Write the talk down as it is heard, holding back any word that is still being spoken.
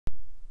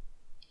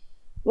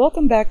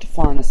Welcome back to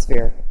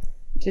Faunasphere.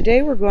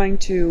 Today we're going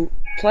to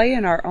play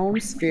in our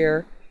own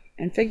sphere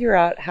and figure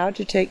out how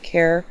to take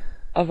care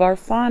of our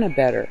fauna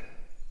better.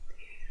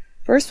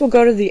 First we'll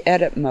go to the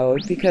edit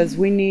mode because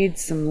we need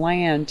some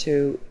land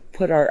to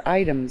put our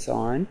items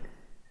on.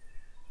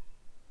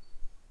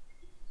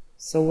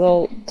 So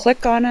we'll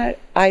click on an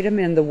item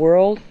in the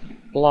world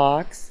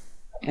blocks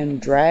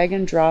and drag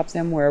and drop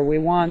them where we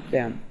want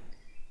them.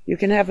 You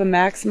can have a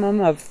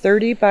maximum of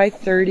 30 by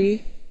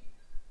 30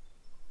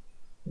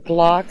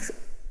 blocks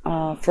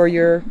for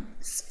your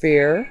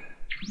sphere,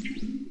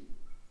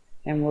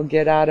 and we'll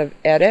get out of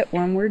edit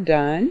when we're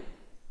done.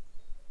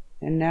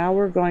 And now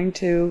we're going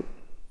to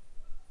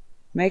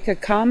make a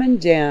common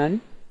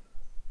den.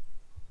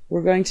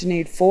 We're going to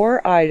need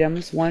 4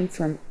 items, one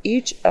from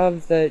each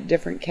of the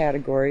different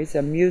categories: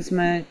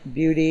 amusement,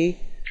 beauty,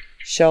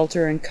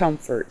 shelter, and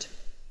comfort.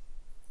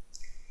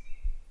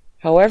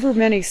 However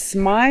many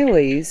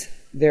smileys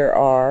there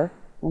are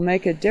will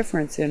make a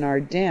difference in our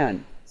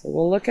den. So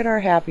we'll look at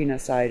our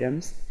happiness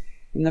items.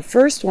 And the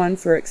first one,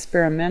 for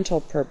experimental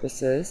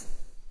purposes,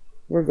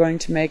 we're going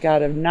to make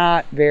out of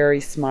not very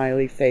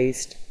smiley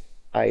faced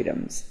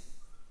items.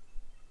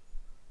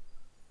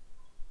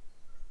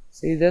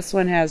 See, this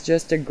one has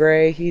just a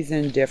gray. He's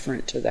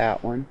indifferent to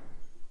that one.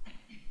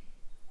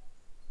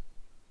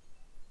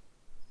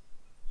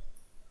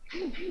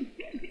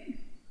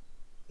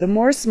 The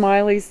more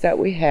smileys that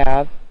we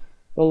have,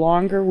 the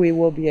longer we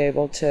will be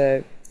able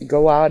to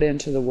go out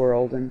into the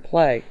world and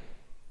play.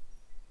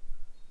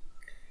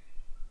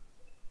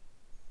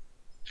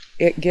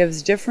 It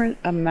gives different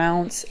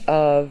amounts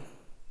of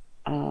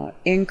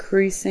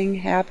increasing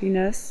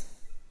happiness,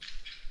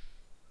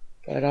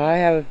 but I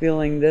have a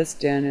feeling this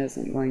den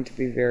isn't going to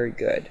be very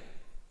good.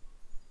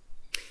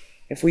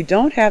 If we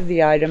don't have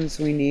the items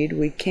we need,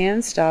 we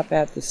can stop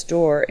at the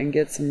store and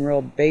get some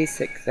real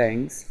basic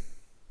things,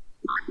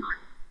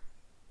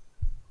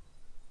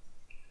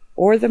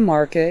 or the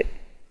market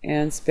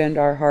and spend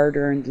our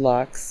hard-earned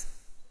lucks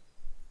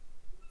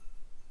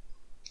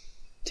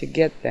to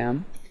get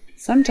them.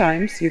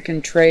 Sometimes you can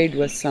trade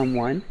with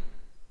someone.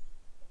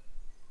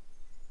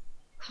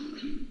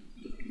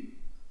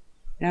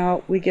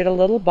 Now we get a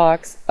little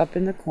box up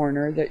in the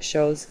corner that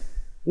shows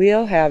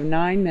we'll have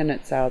 9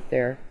 minutes out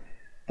there,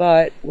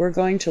 but we're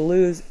going to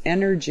lose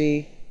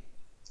energy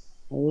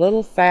a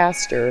little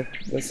faster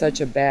with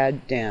such a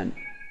bad den.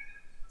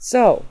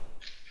 So,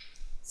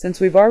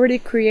 since we've already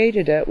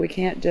created it, we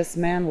can't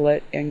dismantle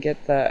it and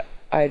get the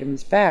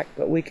items back,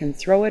 but we can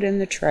throw it in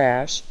the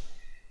trash.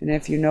 And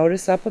if you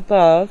notice up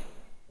above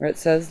where it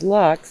says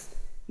Lux,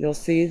 you'll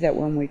see that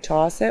when we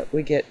toss it,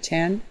 we get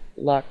 10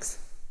 Lux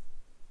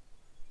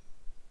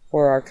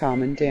for our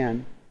common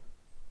den.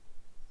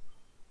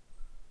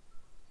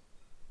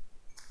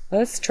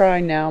 Let's try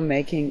now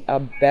making a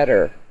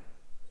better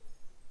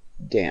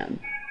den.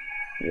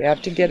 We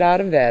have to get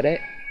out of edit,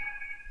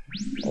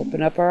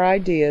 open up our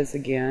ideas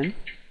again.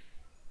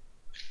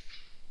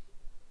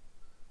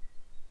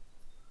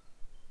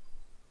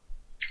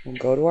 We'll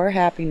go to our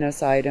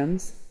happiness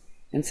items,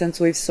 and since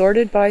we've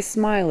sorted by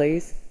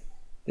smileys,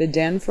 the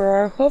den for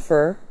our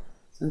hoofer,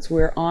 since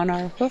we're on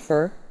our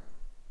hoofer,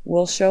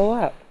 will show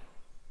up.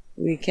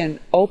 We can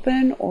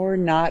open or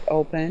not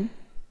open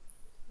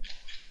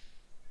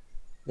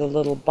the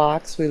little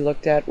box we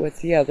looked at with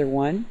the other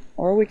one,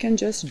 or we can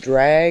just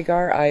drag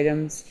our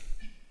items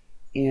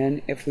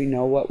in if we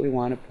know what we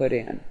want to put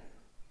in.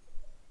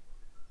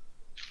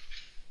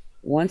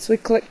 Once we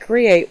click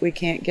create, we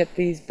can't get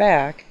these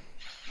back.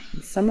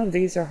 Some of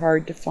these are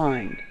hard to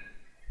find.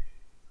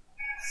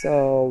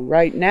 So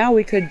right now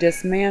we could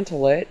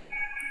dismantle it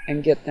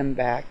and get them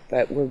back,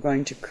 but we're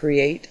going to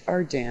create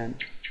our den.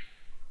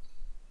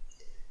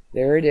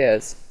 There it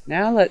is.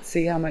 Now let's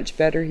see how much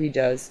better he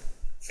does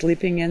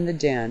sleeping in the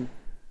den.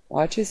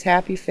 Watch his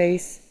happy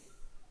face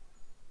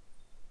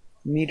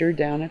meter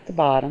down at the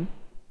bottom.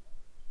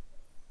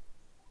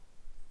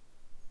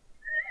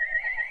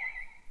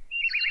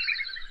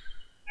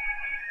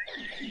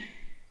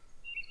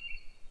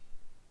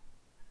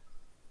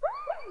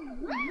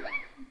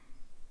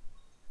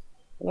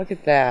 Look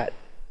at that.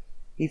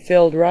 He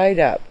filled right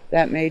up.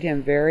 That made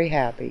him very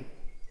happy.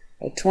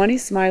 A 20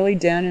 smiley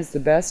den is the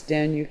best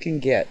den you can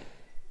get.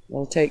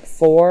 We'll take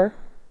 4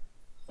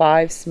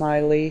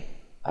 5-smiley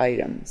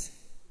items.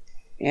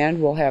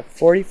 And we'll have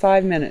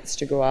 45 minutes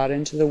to go out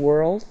into the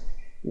world.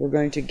 We're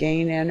going to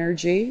gain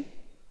energy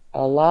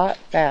a lot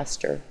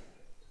faster.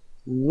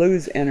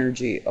 Lose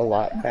energy a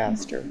lot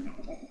faster.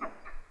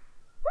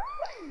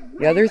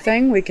 The other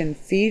thing, we can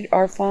feed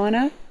our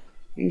fauna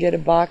and get a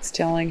box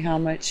telling how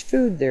much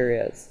food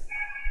there is.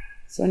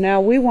 So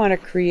now we want to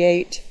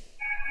create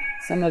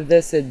some of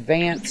this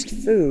advanced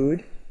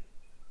food.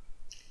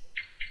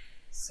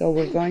 So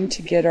we're going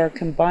to get our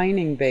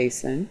combining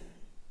basin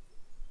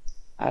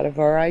out of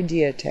our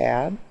idea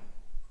tab,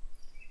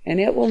 and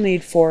it will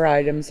need 4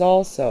 items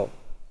also.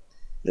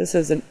 This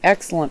is an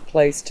excellent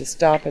place to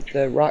stop at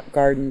the Rock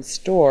Garden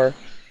store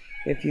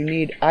if you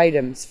need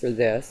items for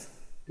this,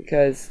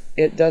 because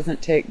it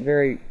doesn't take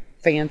very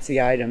fancy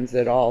items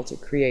at all to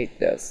create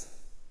this.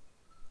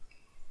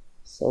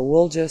 So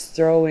we'll just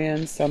throw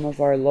in some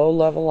of our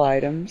low-level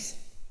items.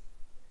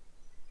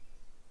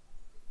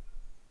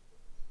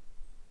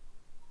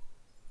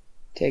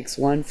 Takes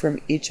one from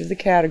each of the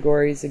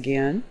categories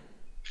again.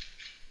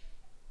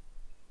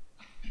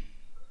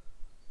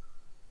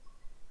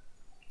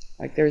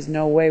 Like there's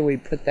no way we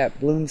put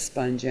that bloom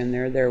sponge in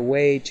there. They're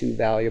way too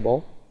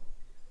valuable.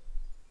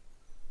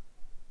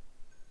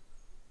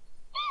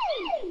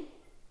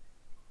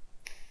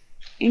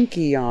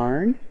 Inky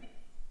yarn.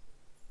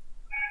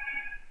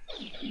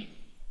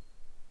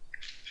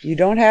 You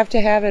don't have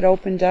to have it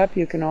opened up.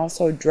 You can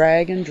also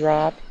drag and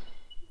drop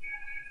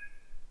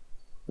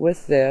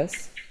with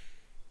this.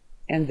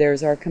 And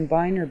there's our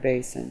combiner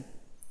basin.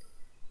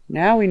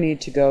 Now we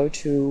need to go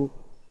to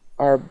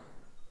our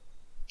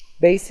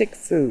basic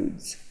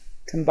foods.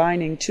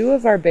 Combining two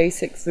of our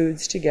basic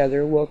foods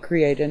together will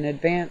create an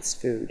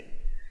advanced food.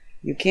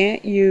 You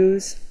can't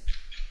use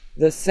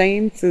the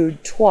same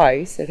food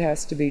twice. It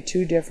has to be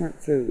two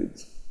different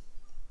foods.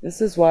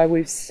 This is why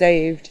we've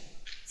saved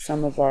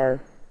some of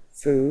our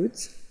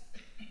foods.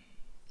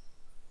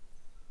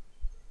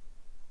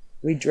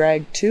 We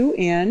drag two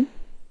in,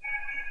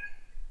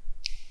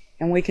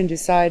 and we can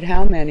decide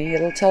how many.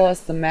 It'll tell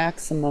us the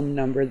maximum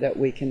number that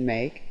we can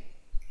make.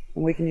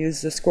 And we can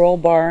use the scroll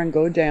bar and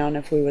go down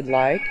if we would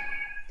like.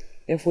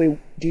 If we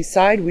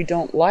decide we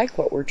don't like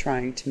what we're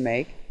trying to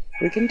make,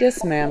 we can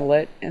dismantle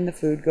it and the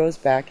food goes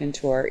back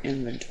into our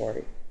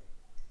inventory.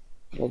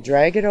 We'll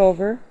drag it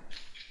over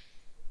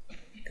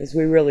because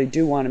we really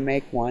do want to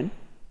make one.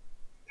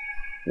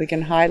 We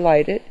can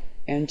highlight it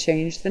and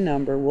change the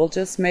number. We'll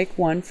just make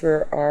one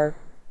for our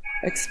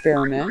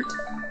experiment.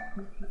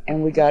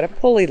 And we got a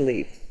pulley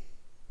leaf.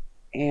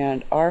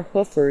 And our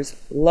hoofers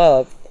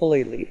love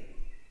pulley leaf.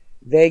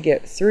 They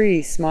get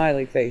 3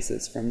 smiley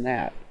faces from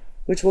that,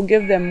 which will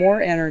give them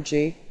more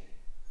energy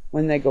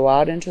when they go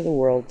out into the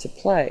world to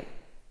play.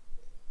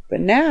 But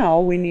now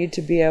we need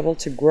to be able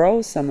to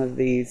grow some of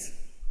these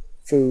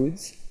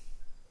foods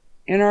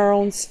in our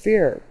own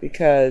sphere,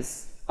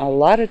 because a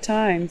lot of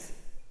times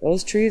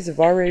those trees have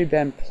already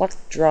been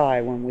plucked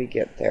dry when we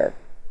get there.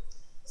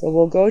 So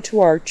we'll go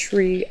to our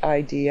tree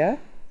idea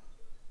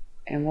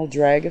and we'll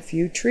drag a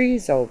few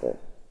trees over.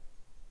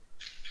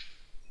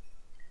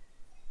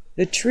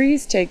 The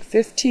trees take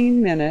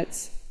 15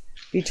 minutes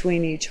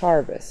between each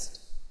harvest.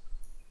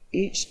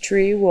 Each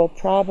tree will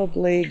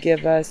probably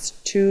give us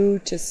 2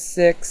 to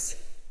 6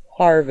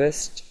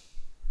 harvests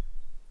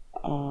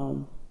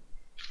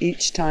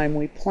each time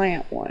we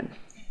plant one.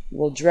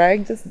 We'll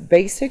drag the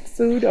basic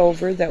food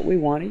over that we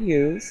want to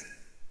use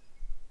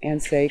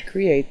and say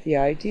create the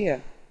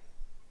idea.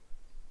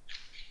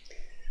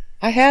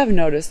 I have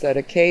noticed that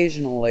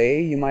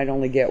occasionally you might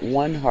only get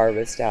one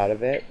harvest out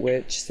of it,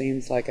 which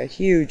seems like a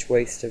huge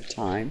waste of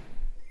time.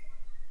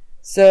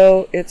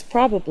 So it's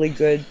probably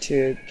good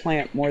to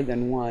plant more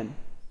than one.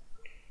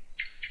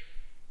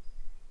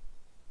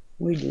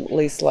 We'd at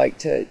least like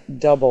to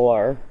double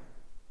our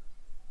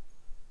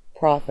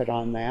profit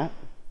on that.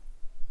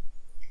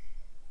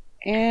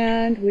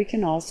 And we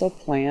can also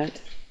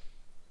plant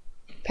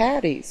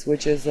patties,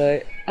 which is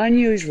an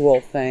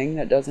unusual thing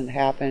that doesn't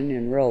happen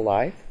in real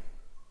life.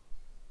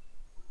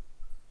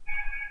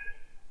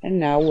 And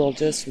now we'll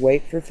just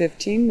wait for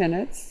 15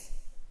 minutes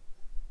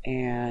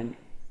and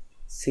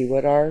see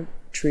what our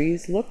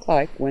trees look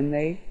like when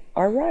they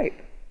are ripe.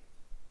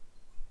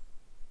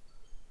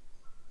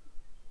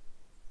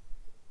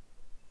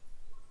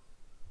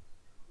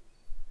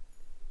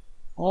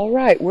 All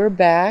right, we're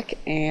back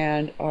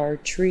and our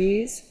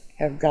trees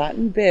have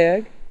gotten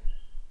big,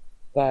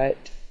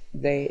 but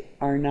they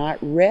are not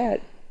red.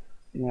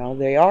 Well,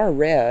 they are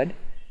red,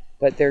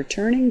 but they're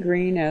turning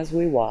green as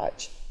we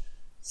watch.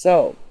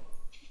 So,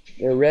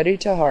 they're ready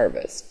to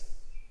harvest.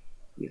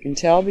 You can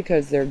tell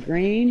because they're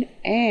green,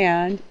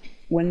 and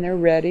when they're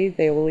ready,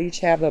 they will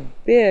each have a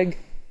big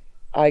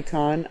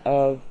icon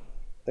of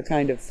the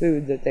kind of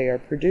food that they are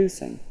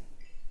producing.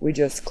 We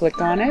just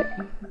click on it,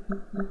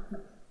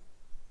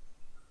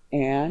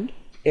 and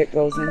it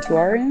goes into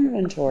our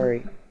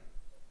inventory.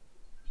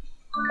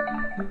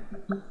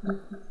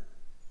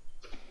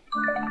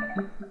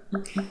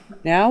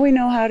 Now we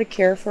know how to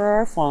care for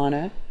our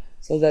fauna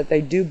so that they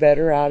do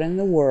better out in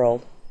the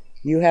world.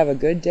 You have a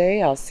good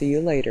day. I'll see you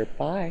later.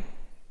 Bye.